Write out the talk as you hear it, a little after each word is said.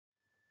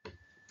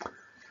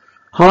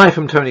Hi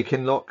from Tony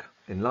Kinloch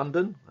in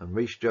London and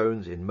Rhys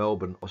Jones in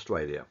Melbourne,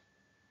 Australia.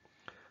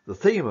 The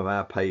theme of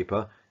our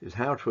paper is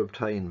how to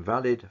obtain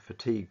valid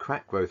fatigue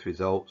crack growth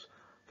results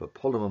for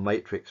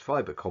polymer-matrix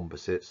fibre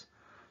composites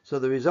so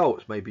the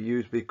results may be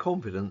used with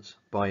confidence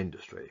by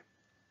industry.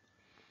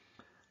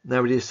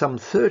 Now, it is some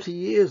 30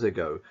 years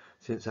ago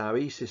since our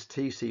ESIS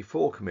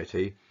TC4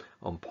 committee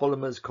on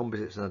polymers,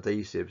 composites and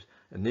adhesives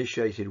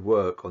initiated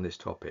work on this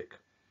topic,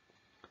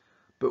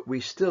 but we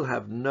still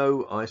have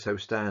no ISO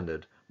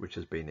standard which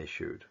has been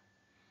issued.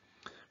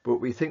 But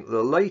we think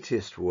the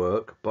latest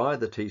work by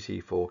the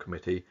TC4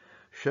 committee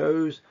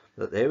shows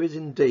that there is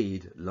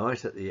indeed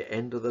light at the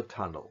end of the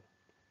tunnel.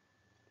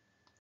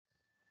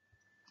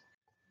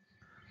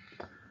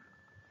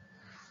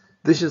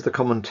 This is the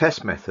common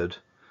test method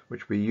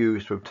which we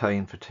use to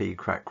obtain fatigue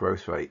crack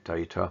growth rate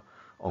data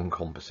on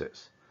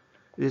composites.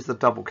 It is the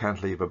double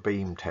cantilever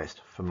beam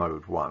test for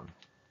mode 1.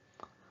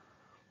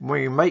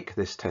 When we make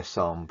this test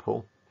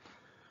sample,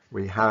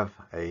 we have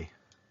a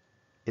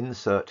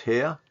insert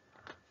here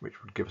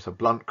which would give us a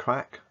blunt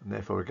crack, and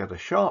therefore we get a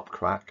sharp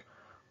crack.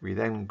 We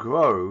then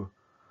grow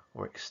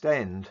or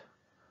extend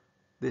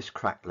this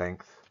crack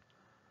length,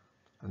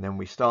 and then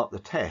we start the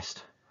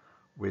test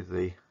with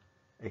the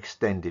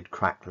extended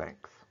crack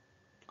length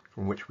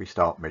from which we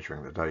start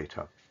measuring the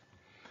data.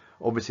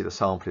 Obviously the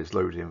sample is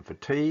loaded in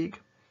fatigue,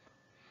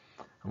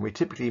 and we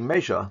typically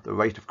measure the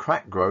rate of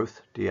crack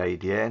growth,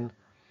 dAdn,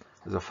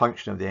 as a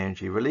function of the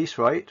energy release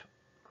rate,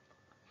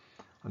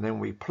 and then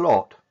we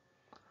plot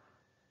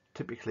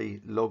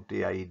typically log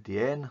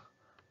dAdn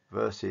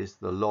versus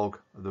the log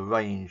of the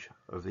range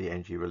of the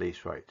energy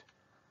release rate.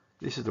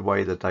 This is the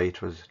way the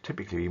data has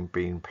typically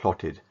been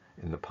plotted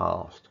in the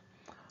past.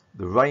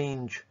 The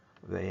range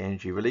of the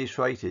energy release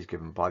rate is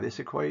given by this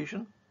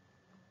equation.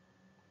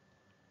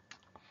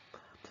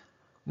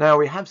 Now,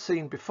 we have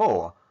seen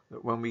before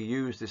that when we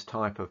use this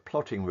type of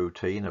plotting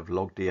routine of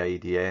log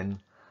dAdn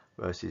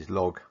versus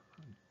log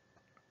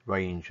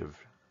range of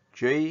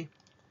G,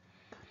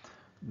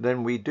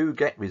 then we do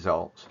get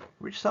results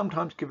which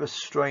sometimes give us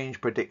strange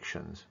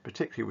predictions,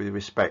 particularly with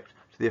respect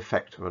to the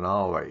effect of an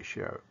R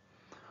ratio.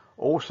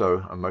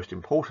 Also, and most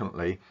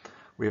importantly,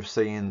 we have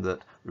seen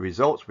that the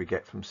results we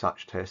get from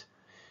such tests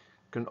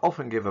can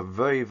often give a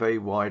very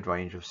wide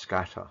range of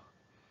scatter.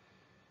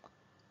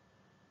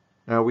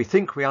 Now, we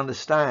think we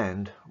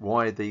understand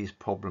why these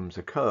problems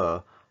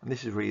occur, and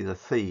this is really the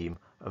theme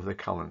of the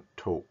current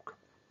talk.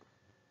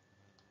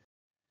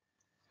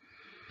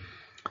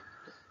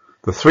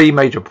 The three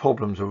major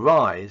problems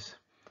arise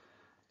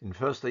in,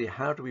 firstly,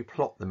 how do we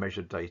plot the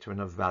measured data in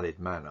a valid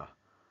manner,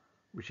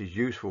 which is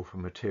useful for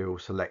material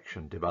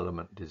selection,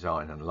 development,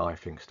 design and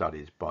lifing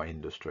studies by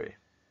industry.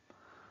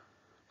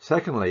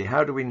 Secondly,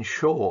 how do we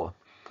ensure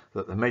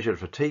that the measured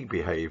fatigue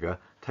behaviour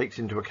takes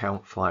into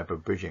account fibre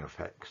bridging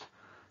effects,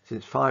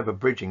 since fibre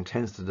bridging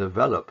tends to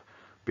develop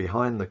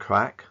behind the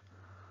crack,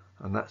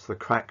 and that's the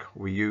crack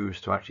we use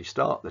to actually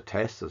start the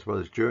test as well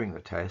as during the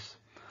test,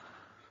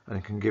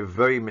 and can give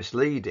very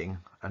misleading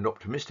and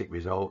optimistic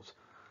results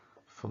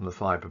from the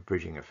fibre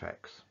bridging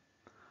effects.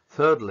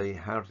 Thirdly,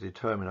 how to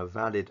determine a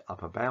valid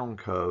upper bound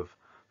curve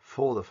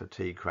for the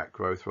fatigue crack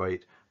growth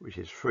rate which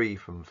is free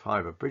from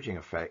fibre bridging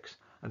effects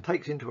and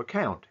takes into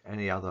account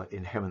any other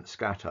inherent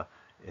scatter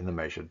in the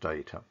measured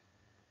data.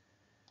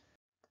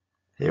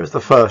 Here is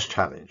the first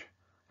challenge.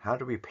 How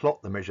do we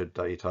plot the measured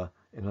data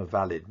in a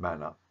valid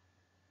manner?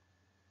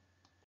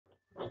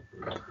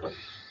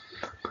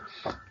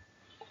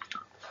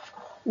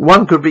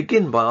 One could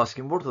begin by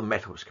asking, what does the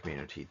metals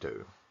community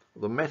do?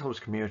 Well, the metals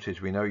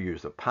communities we know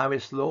use the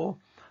Paris law,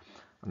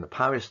 and the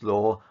Paris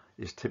law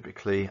is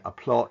typically a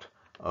plot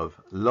of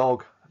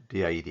log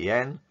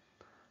dAdn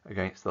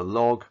against the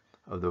log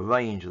of the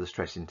range of the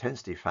stress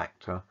intensity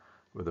factor,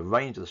 where the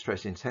range of the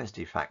stress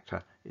intensity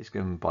factor is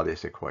given by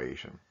this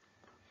equation.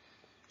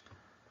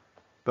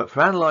 But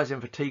for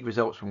analysing fatigue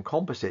results from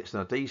composites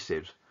and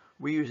adhesives,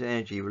 we use an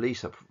energy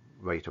release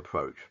rate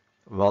approach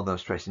rather than a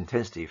stress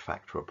intensity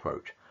factor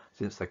approach,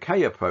 since the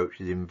K approach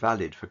is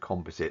invalid for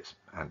composites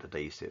and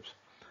adhesives.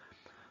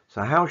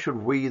 So how should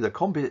we, the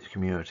composites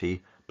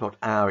community, plot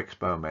our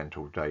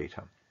experimental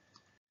data?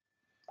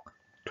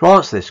 To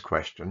answer this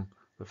question,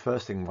 the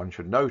first thing one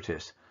should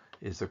notice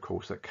is, of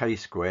course, that K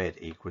squared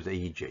equals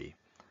Eg,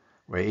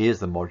 where E is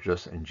the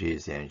modulus and G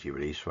is the energy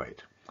release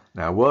rate.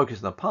 Now, workers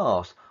in the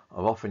past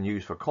have often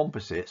used for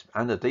composites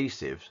and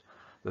adhesives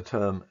the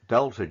term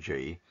delta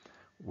G,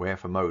 where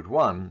for mode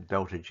 1,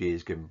 delta G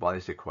is given by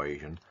this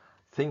equation,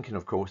 thinking,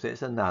 of course, that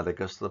it's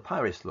analogous to the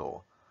Paris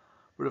law.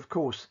 But of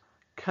course,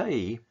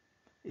 K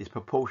is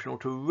proportional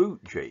to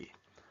root G.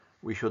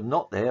 We should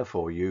not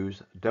therefore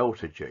use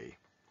delta G.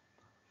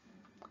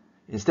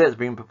 Instead, it's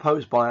been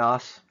proposed by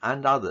us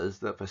and others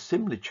that for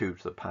similitude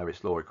to the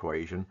Paris law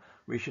equation,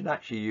 we should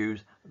actually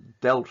use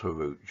delta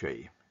root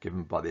G,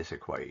 given by this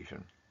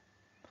equation.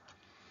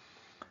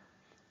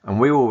 And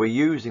we will be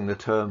using the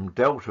term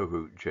delta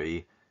root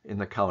G in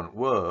the current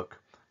work,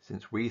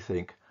 since we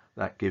think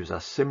that gives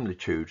us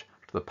similitude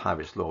to the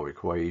Paris law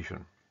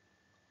equation.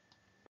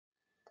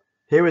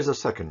 Here is a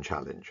second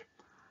challenge.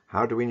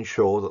 How do we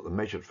ensure that the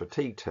measured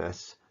fatigue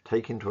tests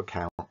take into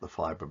account the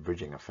fibre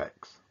bridging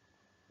effects?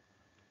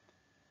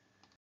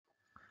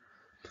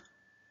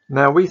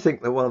 Now, we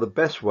think that one of the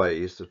best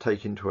ways to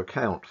take into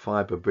account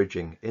fibre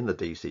bridging in the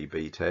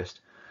DCB test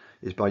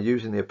is by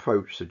using the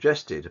approach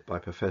suggested by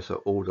Professor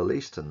Alder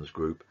Leiston's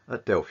group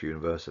at Delft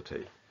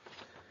University.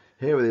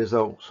 Here are the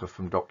results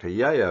from Dr.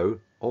 Yeo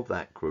of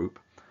that group,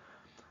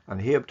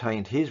 and he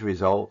obtained his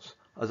results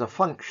as a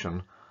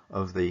function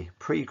of the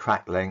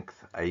pre-crack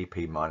length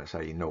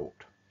AP-A0.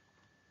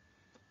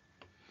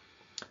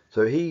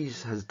 So he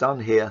has done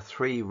here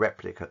 3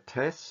 replicate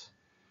tests,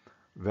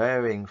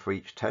 varying for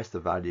each test the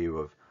value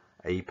of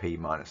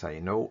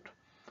AP-A0.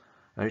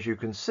 And as you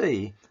can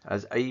see,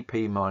 as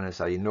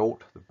AP-A0,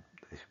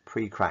 the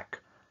pre-crack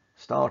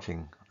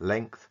starting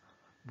length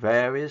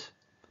varies,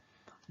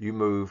 you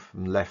move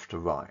from left to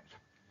right.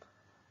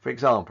 For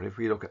example, if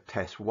we look at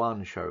test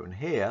 1 shown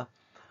here,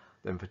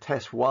 then for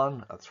test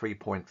 1 at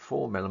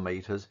 3.4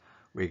 millimeters,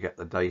 we get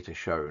the data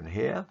shown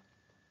here.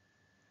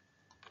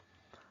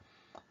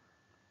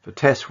 For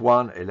test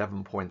 1,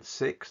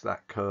 11.6,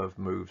 that curve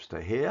moves to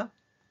here.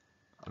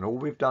 And all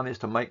we've done is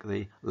to make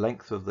the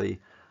length of the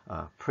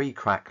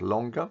pre-crack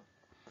longer.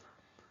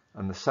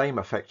 And the same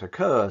effect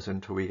occurs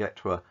until we get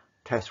to a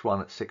test 1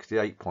 at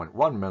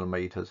 68.1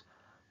 millimeters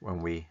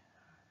when we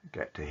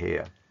get to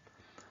here.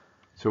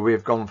 So we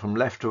have gone from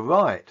left to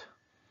right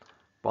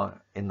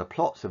in the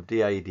plots of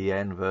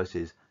dAdn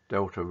versus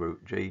delta root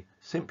g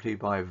simply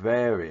by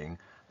varying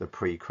the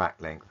pre-crack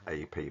length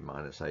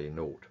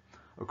AP-A0.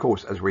 Of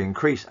course, as we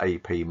increase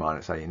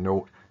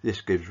AP-A0, this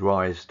gives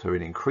rise to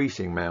an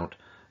increasing amount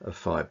of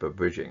fibre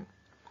bridging.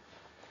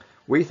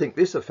 We think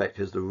this effect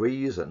is the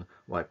reason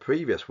why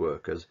previous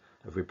workers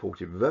have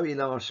reported very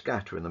large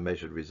scatter in the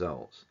measured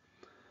results.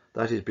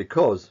 That is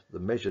because the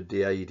measured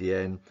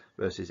dAdn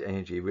versus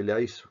energy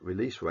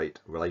release rate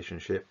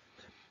relationship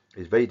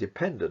is very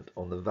dependent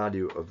on the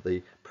value of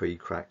the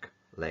pre-crack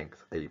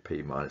length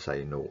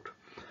AP-A0.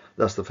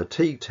 Thus, the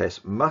fatigue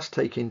test must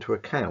take into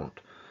account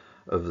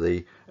of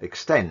the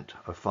extent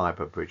of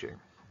fibre bridging.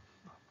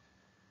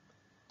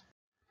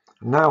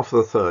 Now for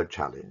the third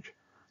challenge.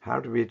 How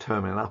do we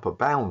determine an upper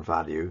bound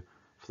value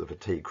for the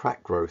fatigue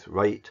crack growth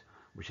rate,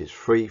 which is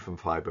free from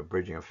fibre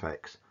bridging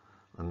effects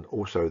and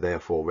also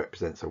therefore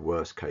represents a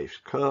worst case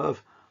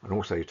curve and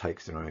also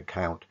takes into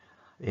account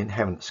the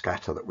inherent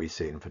scatter that we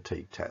see in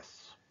fatigue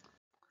tests?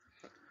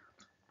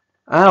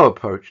 Our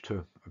approach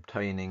to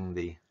obtaining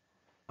the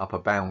upper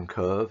bound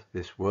curve,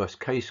 this worst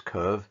case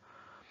curve,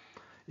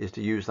 is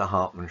to use the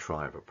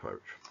Hartmann-Schreiber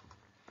approach.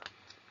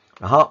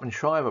 The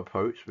Hartmann-Schreiber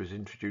approach was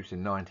introduced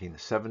in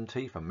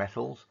 1970 for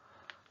metals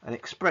and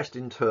expressed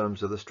in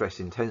terms of the stress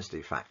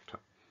intensity factor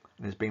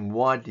and has been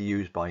widely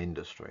used by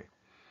industry.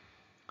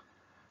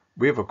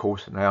 We have, of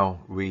course,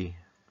 now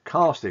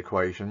recast the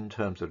equation in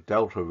terms of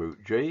delta root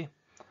g.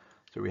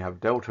 So we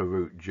have delta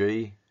root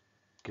g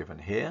given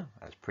here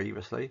as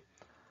previously.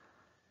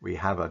 We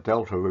have a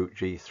delta root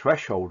g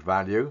threshold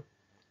value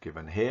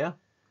given here.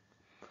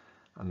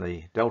 And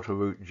the delta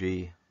root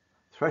g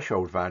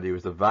threshold value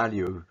is the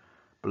value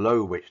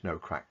below which no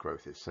crack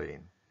growth is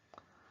seen.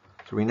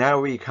 So we now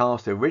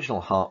recast the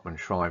original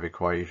Hartmann-Schreiber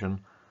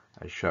equation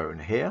as shown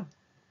here.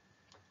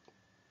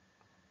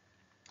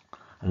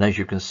 And as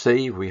you can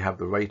see, we have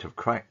the rate of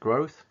crack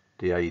growth,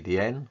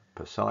 dAdn,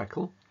 per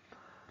cycle.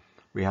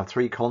 We have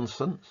 3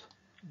 constants,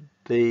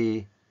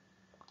 d,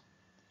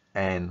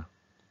 n,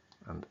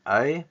 and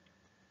a.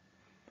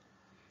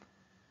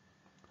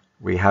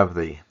 We have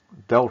the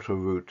delta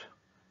root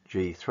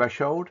g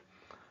threshold.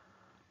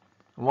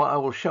 And what I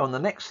will show on the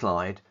next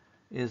slide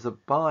is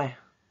that by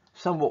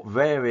somewhat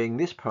varying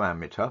this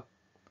parameter,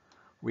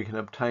 we can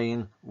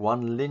obtain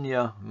one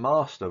linear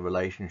master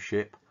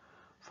relationship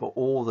for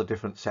all the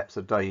different sets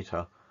of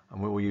data,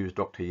 and we will use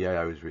Dr.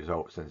 Yeo's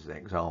results as an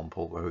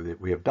example, where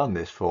we have done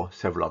this for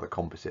several other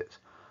composites.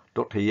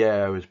 Dr.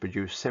 Yeo has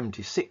produced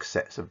 76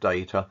 sets of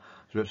data,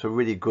 so it's a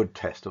really good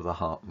test of the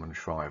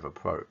Hartmann-Schreiber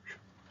approach.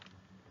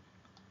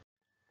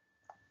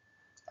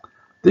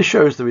 This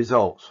shows the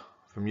results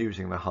from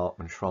using the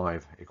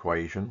Hartmann-Schreiber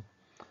equation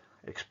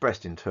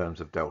expressed in terms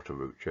of delta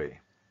root g.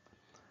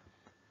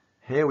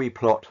 Here we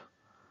plot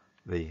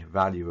the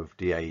value of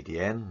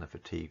dAdn, the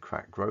fatigue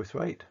crack growth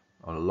rate,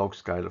 on a log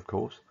scale of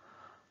course,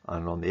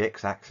 and on the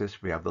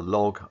x-axis we have the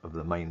log of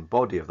the main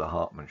body of the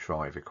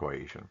Hartmann-Schreiber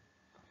equation.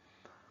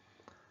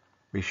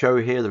 We show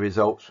here the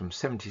results from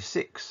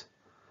 76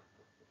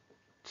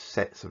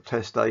 sets of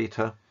test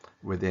data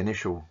with the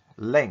initial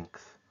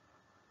length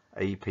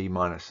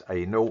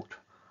AP-A0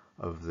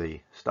 of the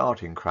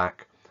starting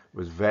crack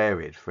was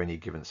varied for any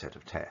given set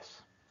of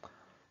tests.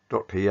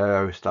 Dr.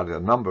 Yeo studied a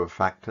number of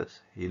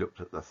factors. He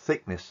looked at the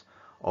thickness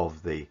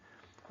of the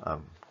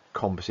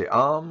composite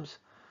arms.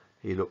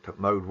 He looked at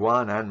mode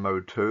 1 and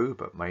mode 2,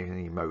 but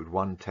mainly mode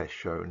 1 test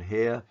shown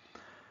here.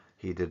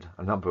 He did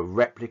a number of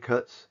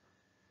replicates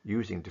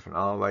using different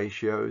R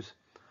ratios,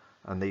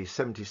 and these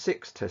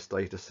 76 test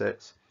data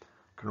sets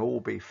can all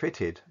be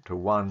fitted to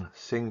one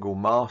single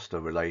master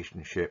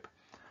relationship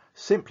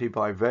simply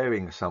by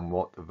varying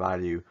somewhat the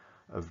value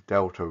of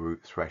delta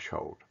root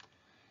threshold.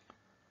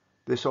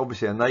 This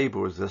obviously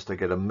enables us to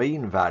get a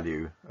mean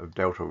value of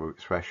delta root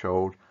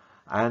threshold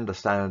and a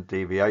standard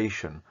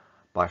deviation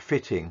by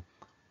fitting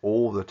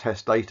all the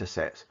test data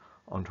sets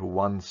onto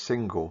one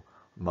single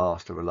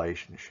master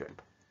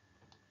relationship.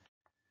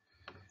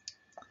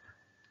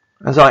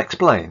 As I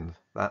explained,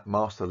 that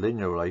master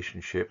linear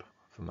relationship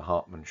from the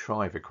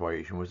Hartmann-Shrive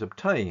equation was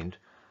obtained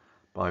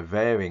by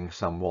varying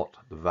somewhat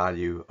the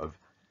value of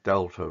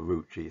delta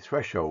root G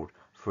threshold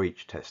for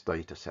each test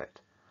data set.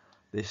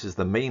 This is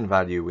the mean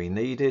value we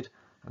needed,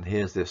 and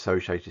here's the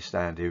associated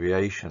standard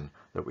deviation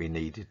that we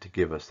needed to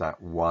give us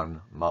that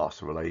one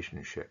master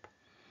relationship.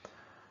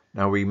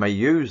 Now we may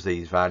use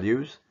these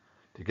values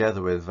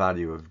together with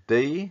value of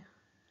D,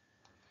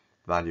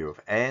 value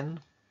of N,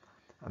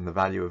 and the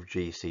value of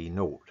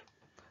GC0.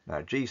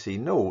 Now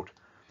GC0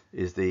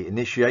 is the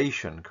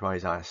initiation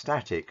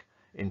quasi-static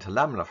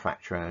interlaminar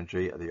fracture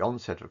energy at the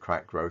onset of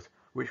crack growth,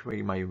 which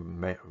we may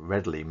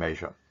readily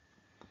measure.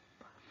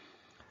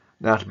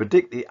 Now to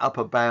predict the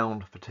upper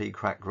bound fatigue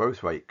crack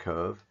growth rate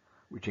curve,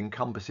 which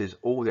encompasses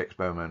all the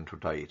experimental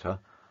data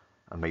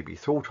and may be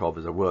thought of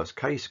as a worst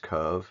case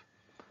curve,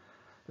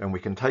 then we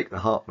can take the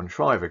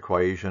Hartmann-Shrive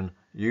equation,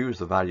 use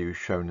the values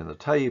shown in the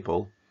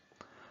table,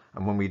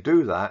 and when we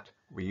do that,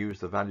 we use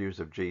the values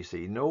of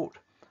GC0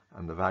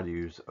 and the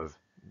values of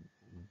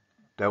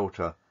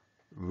delta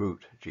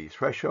root G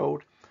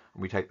threshold,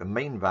 and we take the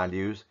mean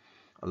values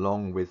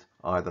along with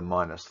either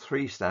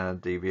 -3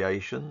 standard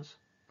deviations,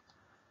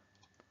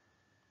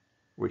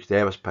 which the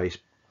aerospace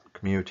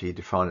community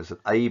define as an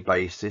A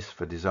basis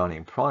for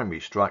designing primary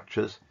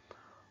structures,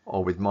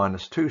 or with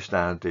 -2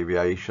 standard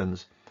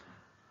deviations,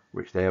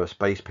 which the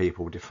aerospace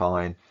people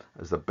define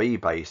as the B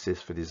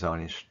basis for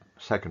designing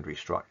secondary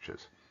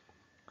structures.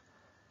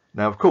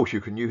 Now, of course,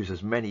 you can use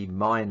as many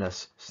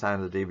minus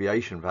standard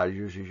deviation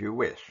values as you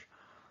wish.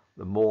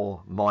 The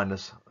more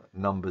minus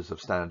numbers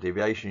of standard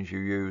deviations you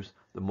use,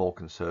 the more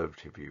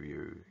conservative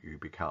you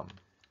become.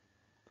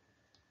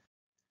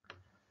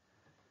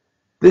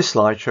 This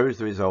slide shows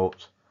the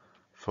results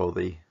for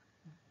the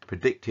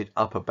predicted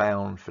upper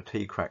bound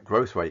fatigue crack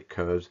growth rate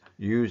curves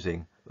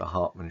using the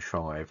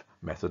Hartmann-Shrive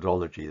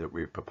methodology that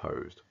we've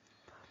proposed.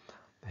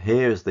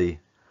 Here is the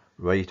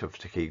rate of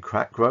fatigue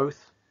crack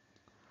growth.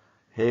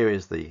 Here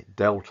is the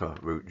delta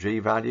root G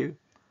value,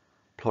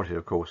 plotted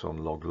of course on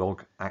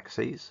log-log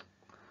axes.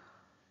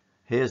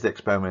 Here's the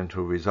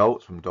experimental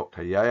results from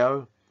Dr.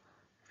 Yeo.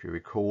 If you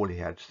recall, he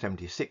had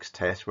 76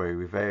 tests where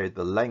he varied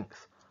the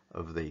length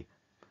of the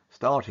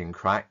starting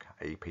crack,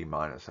 AP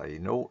minus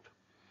A0.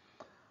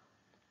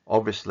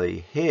 Obviously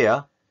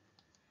here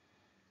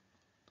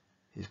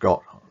he's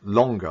got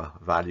longer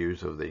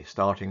values of the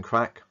starting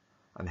crack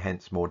and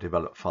hence more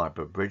developed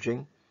fibre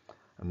bridging,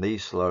 and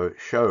these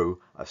show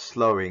a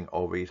slowing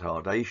or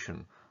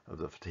retardation of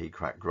the fatigue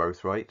crack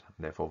growth rate,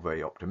 and therefore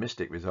very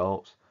optimistic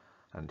results.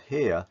 And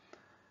here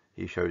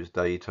he shows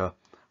data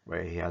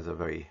where he has a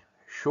very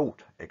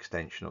short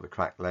extension of the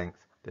crack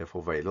length,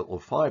 therefore very little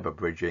fibre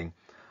bridging,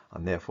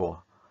 and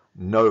therefore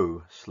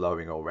no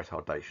slowing or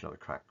retardation of the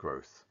crack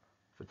growth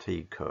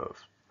fatigue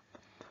curve.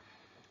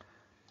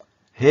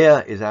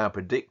 Here is our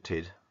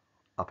predicted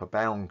upper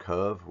bound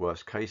curve,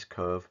 worst case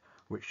curve,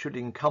 which should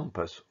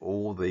encompass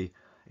all the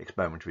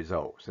experimental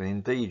results. And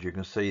indeed you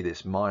can see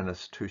this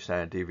 -2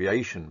 standard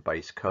deviation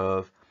base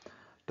curve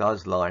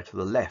does lie to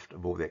the left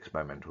of all the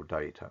experimental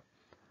data.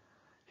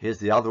 Here's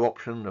the other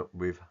option that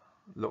we've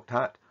looked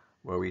at,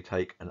 where we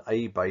take an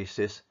A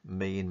basis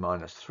mean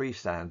 -3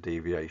 standard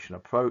deviation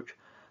approach,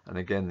 and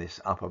again this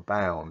upper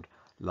bound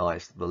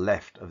lies to the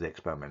left of the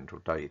experimental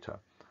data.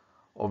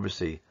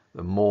 Obviously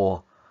the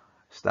more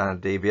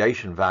standard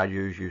deviation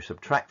values you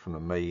subtract from the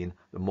mean,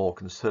 the more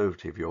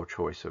conservative your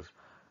choice of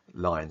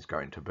line is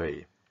going to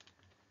be.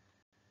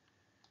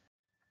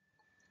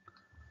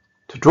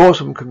 To draw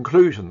some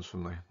conclusions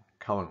from the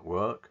current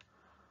work,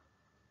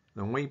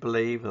 then we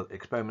believe that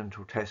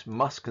experimental tests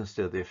must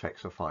consider the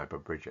effects of fibre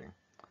bridging.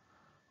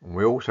 And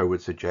we also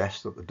would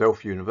suggest that the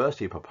Delft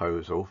University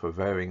proposal for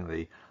varying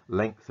the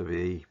length of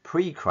the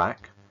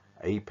pre-crack,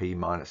 AP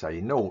minus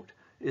A0,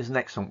 is an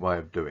excellent way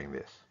of doing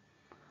this.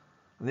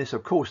 And this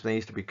of course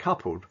needs to be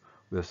coupled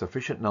with a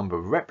sufficient number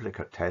of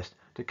replicate tests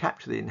to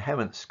capture the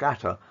inherent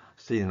scatter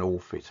seen in all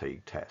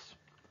fatigue tests.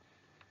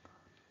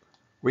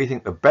 We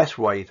think the best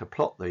way to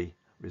plot the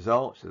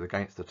results is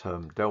against the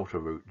term delta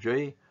root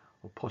G,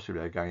 or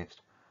possibly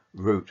against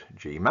root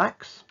G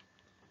max,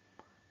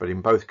 but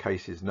in both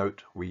cases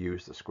note we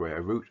use the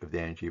square root of the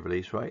energy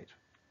release rate.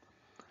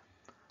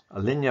 A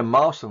linear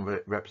master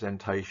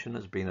representation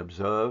has been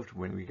observed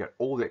when we get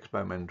all the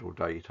experimental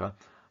data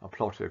are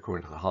plotted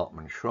according to the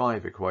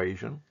Hartmann-Shrive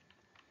equation.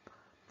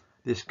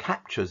 This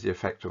captures the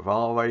effect of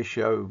R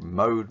ratio,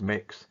 mode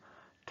mix,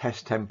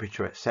 test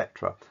temperature,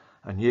 etc.,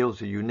 and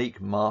yields a unique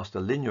master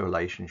linear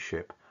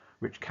relationship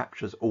which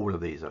captures all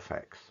of these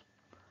effects.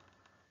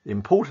 The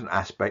important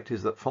aspect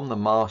is that from the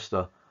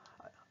master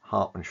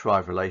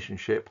Hartmann-Shrive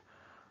relationship,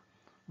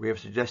 we have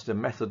suggested a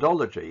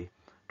methodology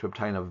to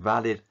obtain a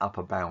valid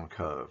upper bound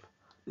curve.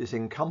 This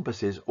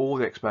encompasses all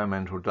the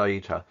experimental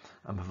data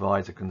and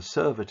provides a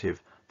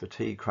conservative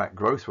fatigue crack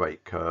growth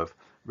rate curve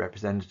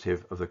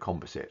representative of the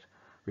composite.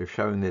 We've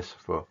shown this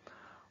for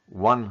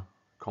one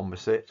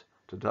composite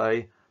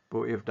today, but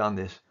we've done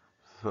this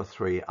for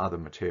 3 other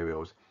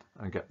materials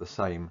and get the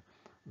same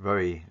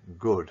very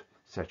good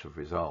set of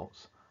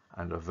results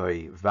and a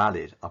very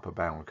valid upper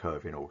bound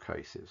curve in all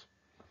cases.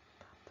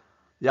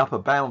 The upper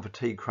bound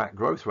fatigue crack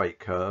growth rate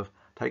curve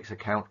takes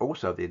account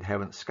also of the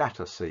inherent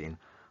scatter seen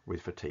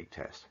with fatigue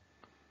tests.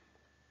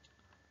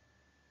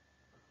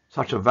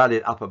 Such a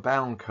valid upper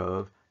bound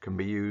curve can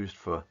be used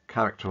for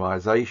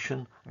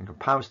characterization and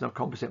comparison of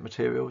composite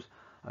materials,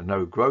 a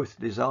no growth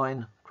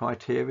design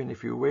criterion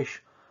if you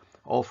wish,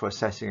 or for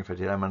assessing if a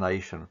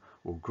delamination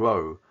will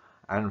grow,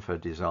 and for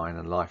design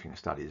and lifing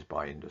studies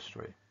by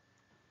industry.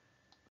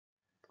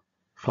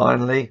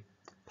 Finally,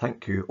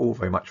 thank you all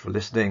very much for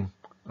listening,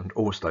 and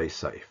all stay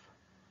safe.